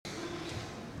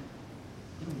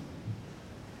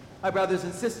My brothers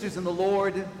and sisters in the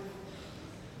Lord,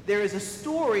 there is a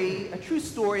story, a true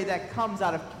story that comes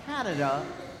out of Canada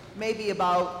maybe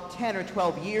about 10 or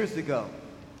 12 years ago.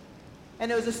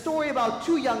 And it was a story about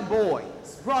two young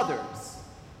boys, brothers.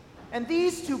 And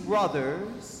these two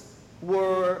brothers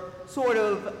were sort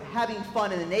of having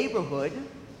fun in the neighborhood,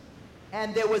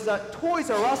 and there was a Toys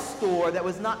R Us store that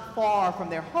was not far from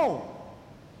their home.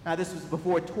 Now, this was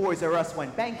before Toys R Us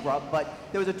went bankrupt, but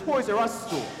there was a Toys R Us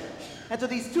store. And so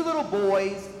these two little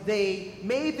boys, they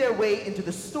made their way into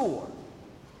the store.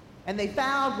 And they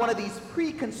found one of these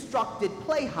pre-constructed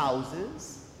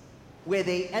playhouses where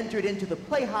they entered into the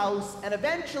playhouse, and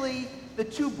eventually the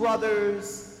two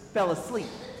brothers fell asleep.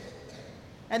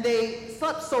 And they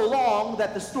slept so long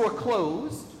that the store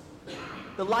closed,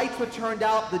 the lights were turned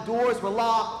out, the doors were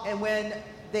locked, and when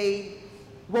they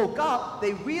woke up,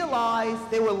 they realized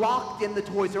they were locked in the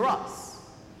Toys R Us.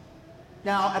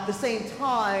 Now, at the same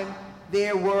time,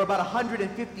 there were about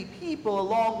 150 people,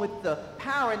 along with the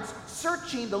parents,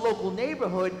 searching the local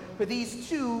neighborhood for these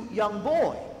two young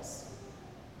boys.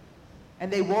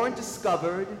 And they weren't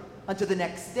discovered until the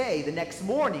next day, the next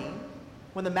morning,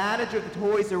 when the manager of the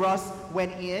Toys R Us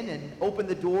went in and opened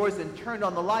the doors and turned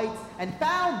on the lights and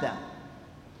found them.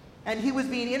 And he was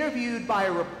being interviewed by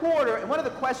a reporter, and one of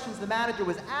the questions the manager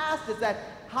was asked is that,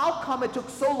 how come it took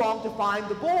so long to find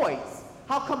the boys?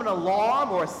 How come an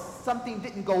alarm or something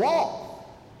didn't go off?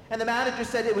 And the manager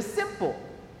said it was simple.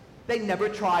 They never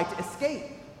tried to escape.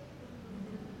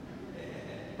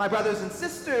 My brothers and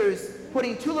sisters,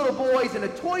 putting two little boys in a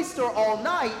toy store all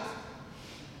night,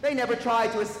 they never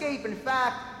tried to escape. In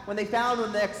fact, when they found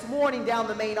them the next morning, down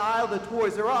the main aisle of the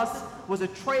Toys R Us was a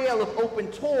trail of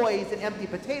open toys and empty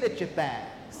potato chip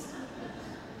bags.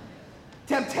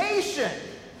 Temptation.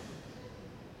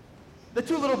 The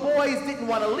two little boys didn't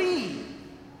want to leave.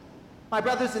 My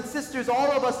brothers and sisters,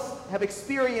 all of us have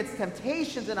experienced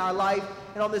temptations in our life,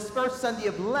 and on this first Sunday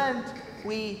of Lent,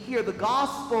 we hear the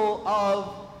gospel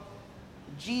of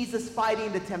Jesus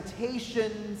fighting the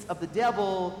temptations of the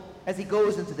devil as he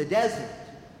goes into the desert.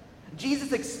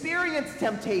 Jesus experienced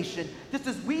temptation just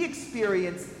as we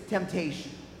experience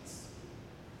temptations.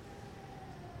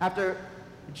 After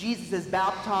Jesus is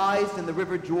baptized in the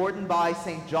River Jordan by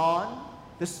St. John,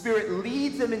 the Spirit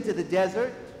leads him into the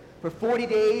desert for 40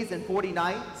 days and 40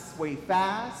 nights, where he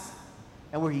fasts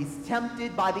and where he's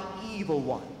tempted by the evil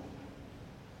one.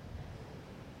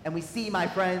 And we see, my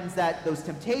friends, that those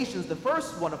temptations, the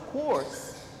first one, of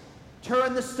course,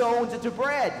 turn the stones into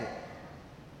bread.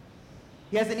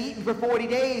 He hasn't eaten for 40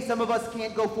 days. Some of us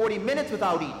can't go 40 minutes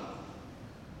without eating.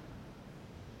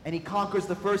 And he conquers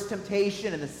the first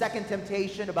temptation and the second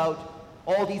temptation about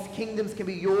all these kingdoms can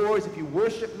be yours if you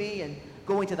worship me, and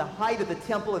going to the height of the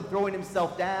temple and throwing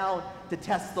himself down to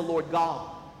test the Lord God.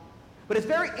 But it's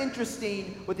very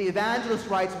interesting what the evangelist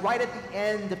writes right at the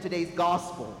end of today's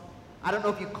gospel. I don't know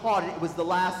if you caught it, it was the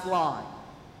last line.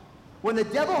 When the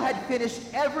devil had finished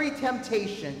every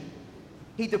temptation,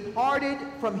 he departed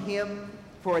from him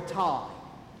for a time.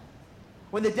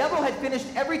 When the devil had finished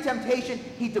every temptation,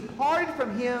 he departed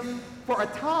from him for a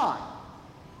time.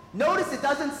 Notice it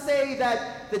doesn't say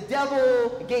that the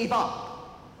devil gave up.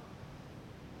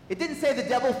 It didn't say the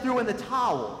devil threw in the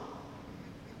towel.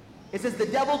 It says the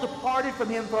devil departed from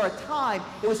him for a time.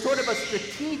 It was sort of a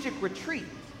strategic retreat.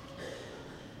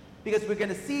 Because we're going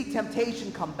to see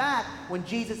temptation come back when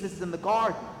Jesus is in the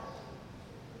garden.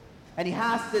 And he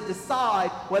has to decide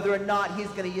whether or not he's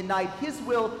going to unite his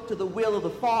will to the will of the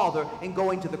Father in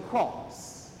going to the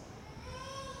cross.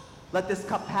 Let this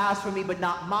cup pass from me, but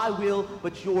not my will,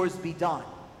 but yours be done.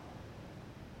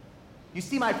 You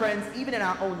see, my friends, even in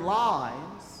our own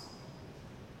lives,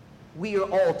 we are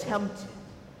all tempted.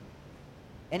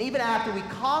 And even after we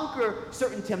conquer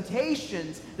certain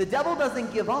temptations, the devil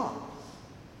doesn't give up.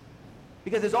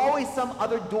 Because there's always some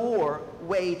other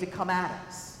doorway to come at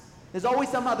us. There's always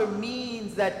some other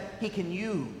means that he can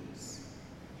use.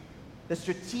 The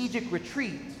strategic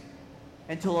retreat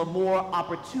until a more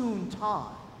opportune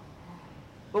time.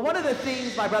 But one of the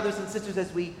things, my brothers and sisters,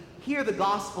 as we hear the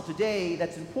gospel today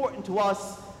that's important to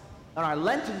us on our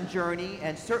Lenten journey,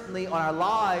 and certainly on our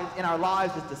lives, in our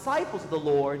lives as disciples of the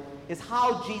Lord, is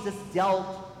how Jesus dealt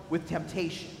with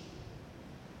temptation.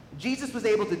 Jesus was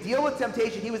able to deal with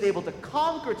temptation. He was able to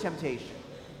conquer temptation.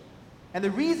 And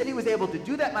the reason he was able to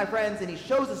do that, my friends, and he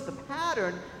shows us the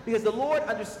pattern, because the Lord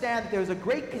understands that there's a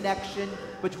great connection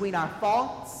between our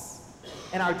thoughts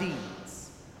and our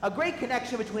deeds. A great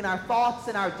connection between our thoughts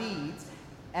and our deeds.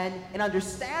 And in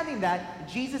understanding that,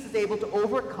 Jesus is able to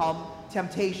overcome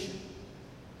temptation.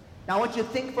 Now I want you to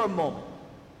think for a moment.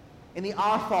 In the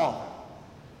Our Father,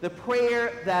 the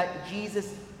prayer that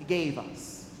Jesus gave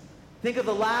us. Think of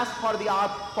the last part of the Our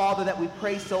Father that we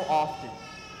pray so often.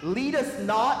 Lead us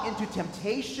not into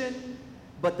temptation,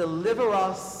 but deliver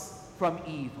us from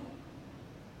evil.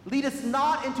 Lead us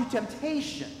not into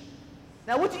temptation.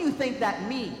 Now, what do you think that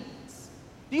means?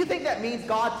 Do you think that means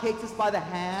God takes us by the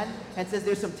hand and says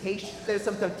there's some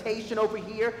temptation over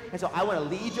here, and so I want to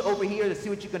lead you over here to see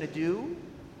what you're going to do?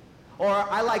 Or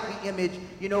I like the image,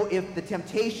 you know, if the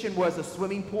temptation was a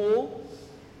swimming pool,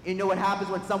 you know what happens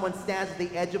when someone stands at the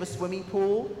edge of a swimming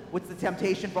pool? What's the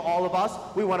temptation for all of us?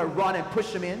 We want to run and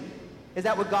push them in. Is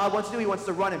that what God wants to do? He wants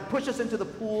to run and push us into the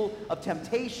pool of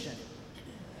temptation.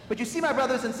 But you see, my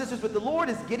brothers and sisters, what the Lord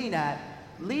is getting at,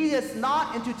 lead us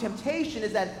not into temptation,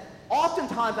 is that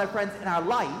oftentimes, my friends, in our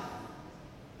life,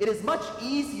 it is much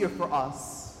easier for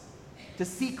us to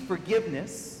seek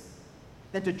forgiveness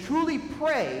than to truly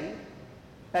pray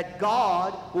that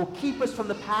God will keep us from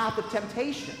the path of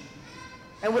temptation.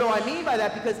 And what do I mean by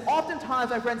that? Because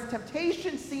oftentimes, my friends,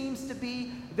 temptation seems to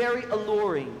be very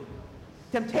alluring.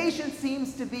 Temptation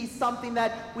seems to be something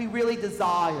that we really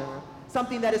desire,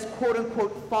 something that is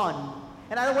quote-unquote fun.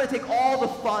 And I don't want to take all the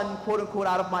fun, quote-unquote,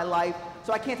 out of my life,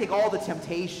 so I can't take all the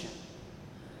temptation.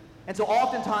 And so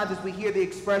oftentimes as we hear the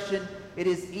expression, it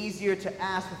is easier to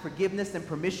ask for forgiveness than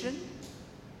permission.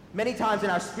 Many times in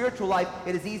our spiritual life,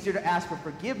 it is easier to ask for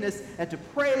forgiveness and to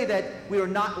pray that we are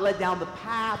not led down the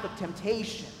path of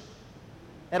temptation.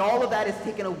 That all of that is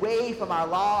taken away from our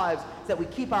lives, so that we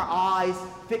keep our eyes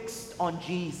fixed on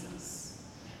Jesus.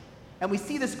 And we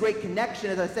see this great connection,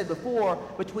 as I said before,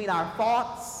 between our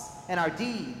thoughts and our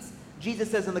deeds.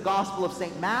 Jesus says in the Gospel of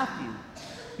St. Matthew,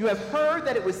 "You have heard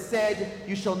that it was said,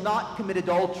 'You shall not commit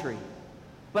adultery.'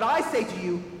 But I say to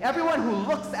you, everyone who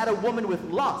looks at a woman with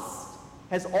lust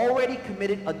has already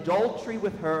committed adultery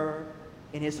with her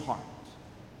in his heart."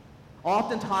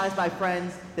 Oftentimes, my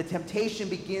friends, the temptation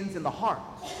begins in the heart.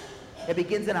 It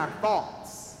begins in our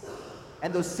thoughts.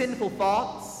 And those sinful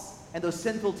thoughts and those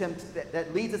sinful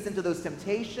that leads us into those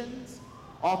temptations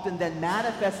often then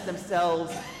manifest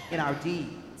themselves in our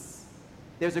deeds.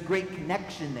 There's a great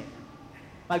connection there.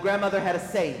 My grandmother had a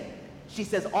saying. She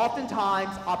says,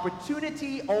 oftentimes,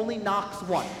 opportunity only knocks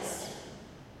once,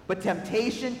 but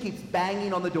temptation keeps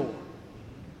banging on the door.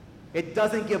 It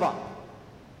doesn't give up.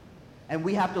 And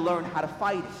we have to learn how to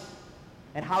fight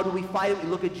it. And how do we fight it? We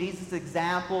look at Jesus'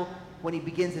 example when he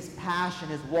begins his passion,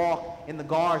 his walk in the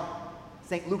garden,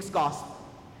 St. Luke's Gospel.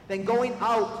 Then going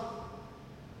out,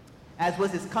 as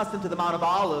was his custom, to the Mount of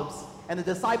Olives, and the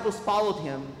disciples followed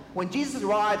him. When Jesus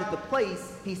arrived at the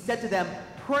place, he said to them,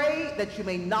 "Pray that you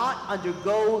may not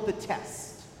undergo the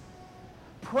test."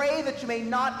 Pray that you may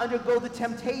not undergo the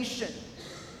temptation.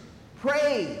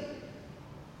 Pray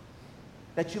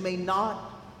that you may not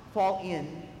fall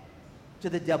in to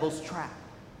the devil's trap.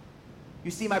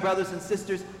 You see, my brothers and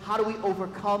sisters, how do we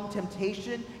overcome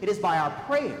temptation? It is by our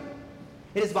prayer.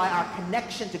 It is by our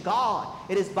connection to God.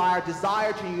 It is by our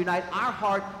desire to unite our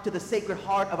heart to the sacred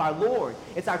heart of our Lord.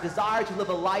 It's our desire to live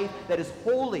a life that is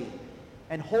holy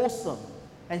and wholesome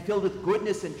and filled with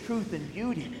goodness and truth and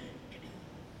beauty.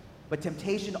 But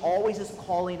temptation always is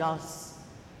calling us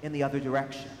in the other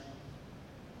direction.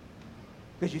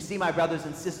 Because you see, my brothers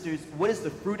and sisters, what is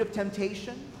the fruit of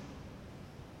temptation?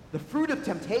 The fruit of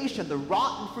temptation, the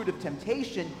rotten fruit of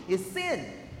temptation, is sin.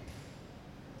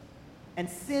 And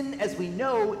sin, as we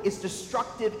know, is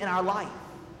destructive in our life.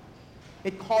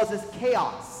 It causes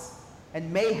chaos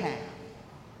and mayhem.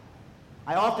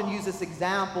 I often use this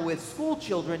example with school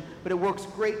children, but it works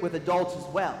great with adults as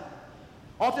well.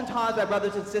 Oftentimes, my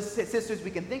brothers and sisters,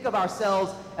 we can think of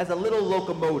ourselves as a little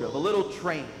locomotive, a little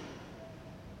train.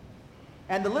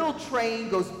 And the little train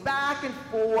goes back and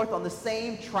forth on the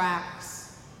same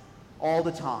tracks all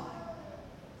the time.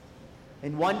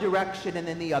 In one direction and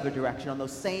in the other direction, on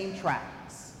those same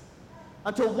tracks.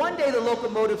 Until one day the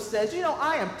locomotive says, you know,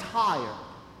 I am tired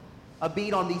of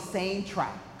being on these same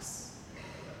tracks.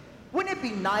 Wouldn't it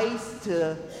be nice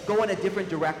to go in a different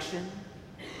direction?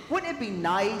 Wouldn't it be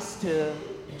nice to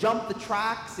jump the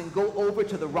tracks and go over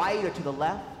to the right or to the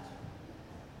left?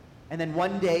 And then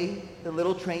one day, the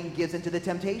little train gives into the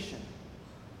temptation.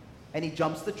 And he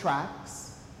jumps the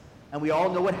tracks. And we all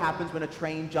know what happens when a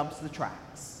train jumps the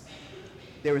tracks.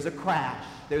 There is a crash.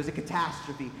 There is a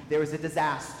catastrophe. There is a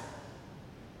disaster.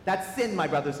 That's sin, my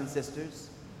brothers and sisters.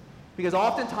 Because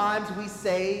oftentimes we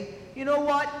say, you know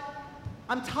what?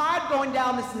 I'm tired of going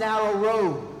down this narrow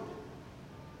road.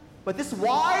 But this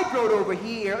wide road over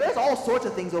here, there's all sorts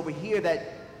of things over here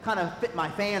that kind of fit my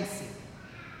fancy,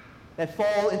 that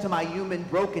fall into my human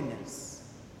brokenness.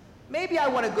 Maybe I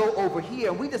want to go over here,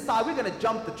 and we decide we're going to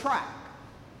jump the track.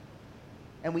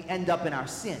 and we end up in our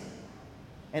sin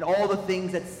and all the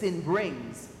things that sin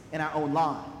brings in our own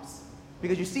lives.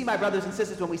 Because you see, my brothers and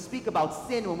sisters, when we speak about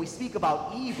sin, when we speak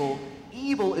about evil,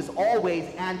 evil is always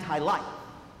anti-life.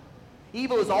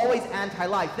 Evil is always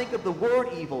anti-life. Think of the word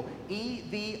evil,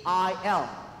 E-V-I-L.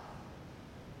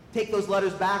 Take those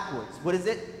letters backwards. What is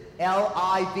it?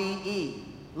 L-I-V-E,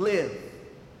 live.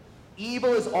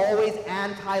 Evil is always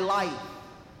anti-life.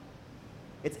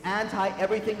 It's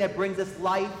anti-everything that brings us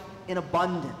life in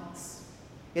abundance.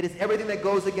 It is everything that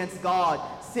goes against God.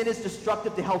 Sin is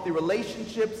destructive to healthy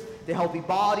relationships, to healthy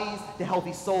bodies, to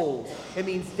healthy souls. It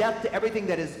means death to everything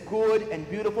that is good and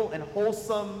beautiful and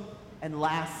wholesome and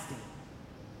lasting.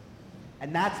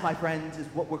 And that's, my friends, is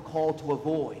what we're called to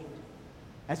avoid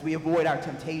as we avoid our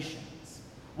temptations.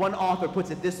 One author puts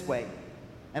it this way,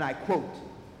 and I quote,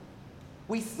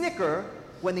 "We snicker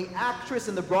when the actress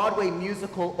in the Broadway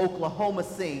musical Oklahoma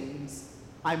sings,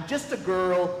 'I'm just a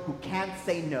girl who can't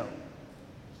say no.'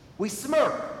 We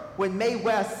smirk when Mae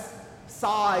West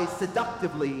sighs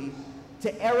seductively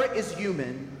to 'error is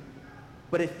human,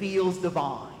 but it feels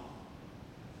divine.'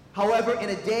 However, in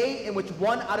a day in which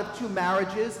 1 out of 2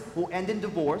 marriages will end in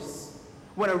divorce,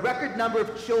 when a record number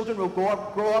of children will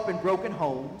grow up in broken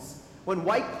homes, when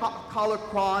white-collar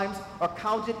crimes are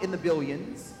counted in the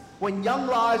billions, when young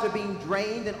lives are being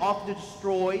drained and often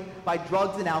destroyed by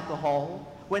drugs and alcohol,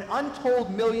 when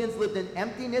untold millions lived in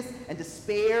emptiness and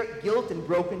despair, guilt and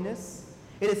brokenness,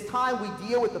 it is time we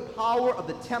deal with the power of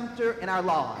the tempter in our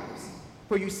lives.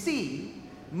 For you see,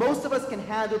 most of us can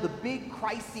handle the big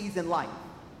crises in life.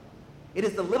 It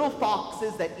is the little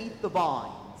foxes that eat the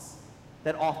vines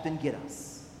that often get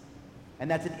us."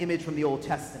 And that's an image from the Old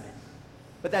Testament.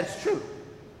 But that's true.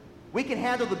 We can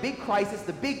handle the big crisis,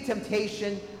 the big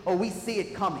temptation, or we see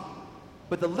it coming.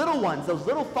 But the little ones, those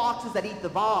little foxes that eat the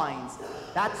vines,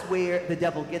 that's where the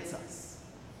devil gets us.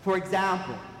 For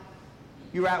example,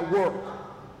 you're at work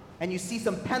and you see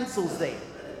some pencils there.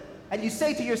 And you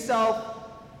say to yourself,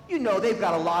 you know they've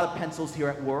got a lot of pencils here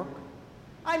at work.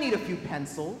 I need a few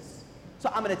pencils, so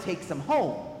I'm going to take some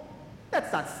home.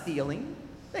 That's not stealing.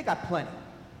 They got plenty.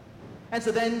 And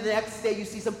so then the next day you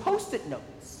see some Post-it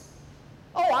notes.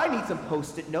 Oh, I need some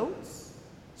Post-it notes,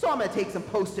 so I'm going to take some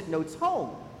Post-it notes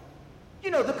home. You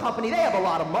know, the company, they have a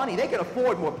lot of money. They can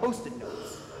afford more Post-it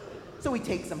notes. So we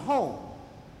take some home.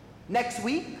 Next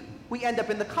week, we end up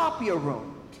in the copier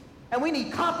room, and we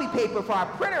need copy paper for our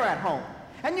printer at home.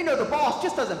 And you know, the boss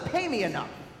just doesn't pay me enough.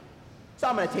 So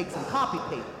I'm going to take some copy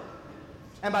paper.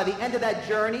 And by the end of that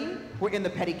journey, we're in the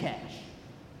petty cash.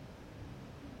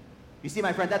 You see,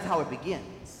 my friend, that's how it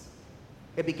begins.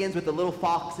 It begins with the little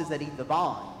foxes that eat the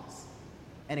vines,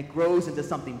 and it grows into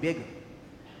something bigger.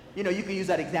 You know, you can use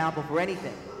that example for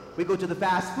anything. We go to the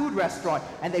fast food restaurant,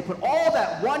 and they put all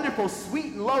that wonderful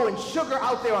sweet and low and sugar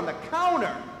out there on the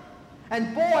counter.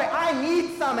 And boy, I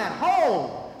need some at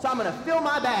home, so I'm going to fill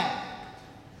my bag.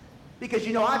 Because,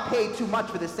 you know, I paid too much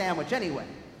for this sandwich anyway.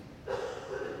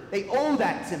 They owe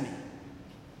that to me.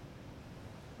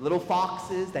 Little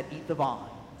foxes that eat the vines.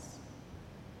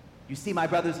 You see, my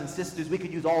brothers and sisters, we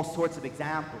could use all sorts of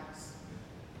examples.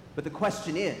 But the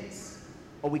question is,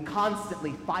 are we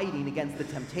constantly fighting against the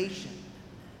temptation?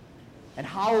 And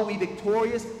how are we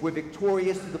victorious? We're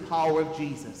victorious through the power of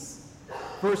Jesus.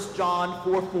 1 John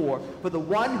 4:4, "For the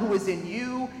one who is in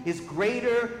you is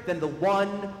greater than the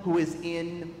one who is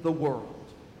in the world."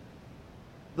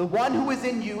 The one who is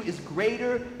in you is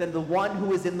greater than the one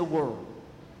who is in the world.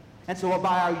 And so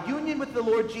by our union with the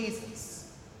Lord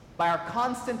Jesus, by our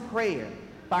constant prayer,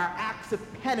 by our acts of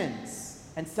penance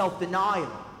and self-denial,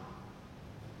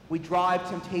 we drive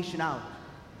temptation out.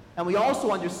 And we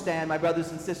also understand, my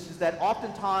brothers and sisters, that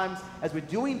oftentimes as we're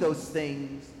doing those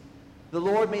things, the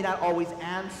Lord may not always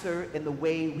answer in the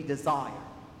way we desire.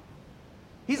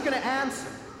 He's going to answer,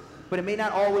 but it may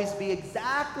not always be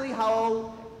exactly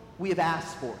how we have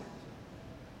asked for it.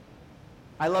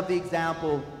 I love the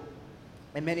example,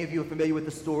 and many of you are familiar with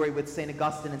the story with St.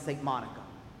 Augustine and St. Monica.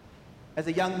 As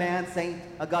a young man, St.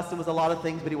 Augustine was a lot of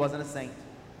things, but he wasn't a saint.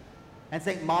 And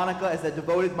St. Monica, as a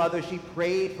devoted mother, she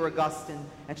prayed for Augustine,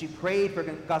 and she prayed for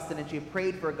Augustine, and she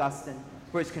prayed for Augustine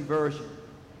for his conversion.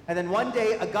 And then one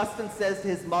day, Augustine says to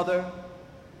his mother,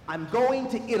 "I'm going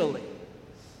to Italy."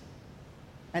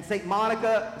 And St.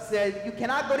 Monica said, "You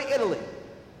cannot go to Italy."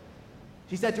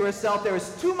 She said to herself, "There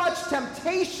is too much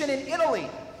temptation in Italy.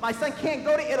 My son can't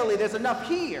go to Italy. There's enough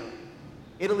here."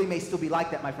 Italy may still be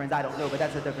like that, my friends. I don't know, but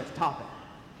that's a different topic.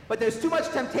 But there's too much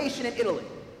temptation in Italy.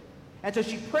 And so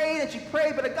she prayed and she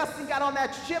prayed, but Augustine got on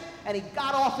that ship and he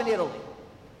got off in Italy.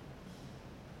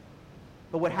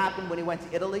 But what happened when he went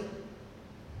to Italy?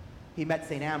 He met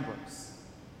St. Ambrose.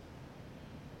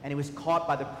 and he was caught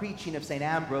by the preaching of St.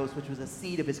 Ambrose, which was a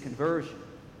seed of his conversion.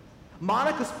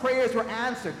 Monica's prayers were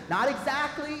answered, not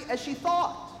exactly as she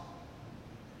thought,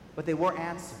 but they were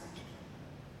answered.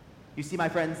 You see, my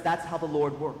friends, that's how the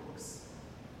Lord works.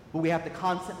 But we have to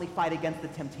constantly fight against the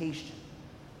temptation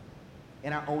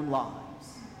in our own lives.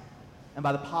 And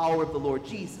by the power of the Lord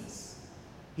Jesus,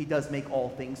 he does make all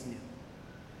things new.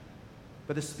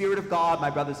 For the Spirit of God, my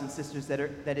brothers and sisters,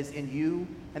 that is in you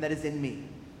and that is in me,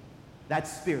 that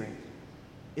Spirit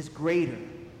is greater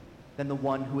than the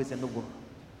one who is in the world,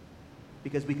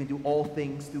 because we can do all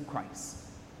things through Christ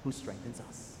who strengthens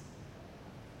us.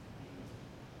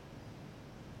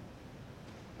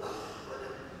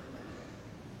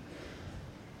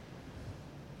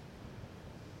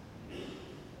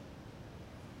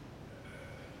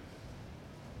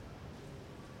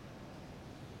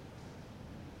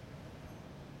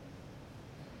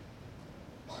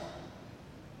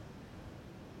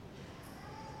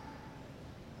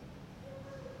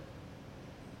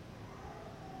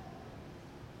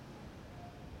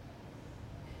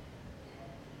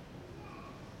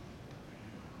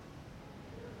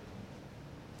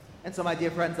 And so, my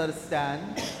dear friends, let us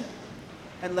stand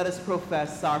and let us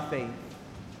profess our faith.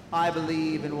 I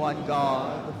believe in one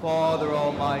God, the Father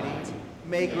Almighty,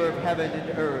 maker of heaven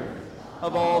and earth,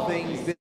 of all things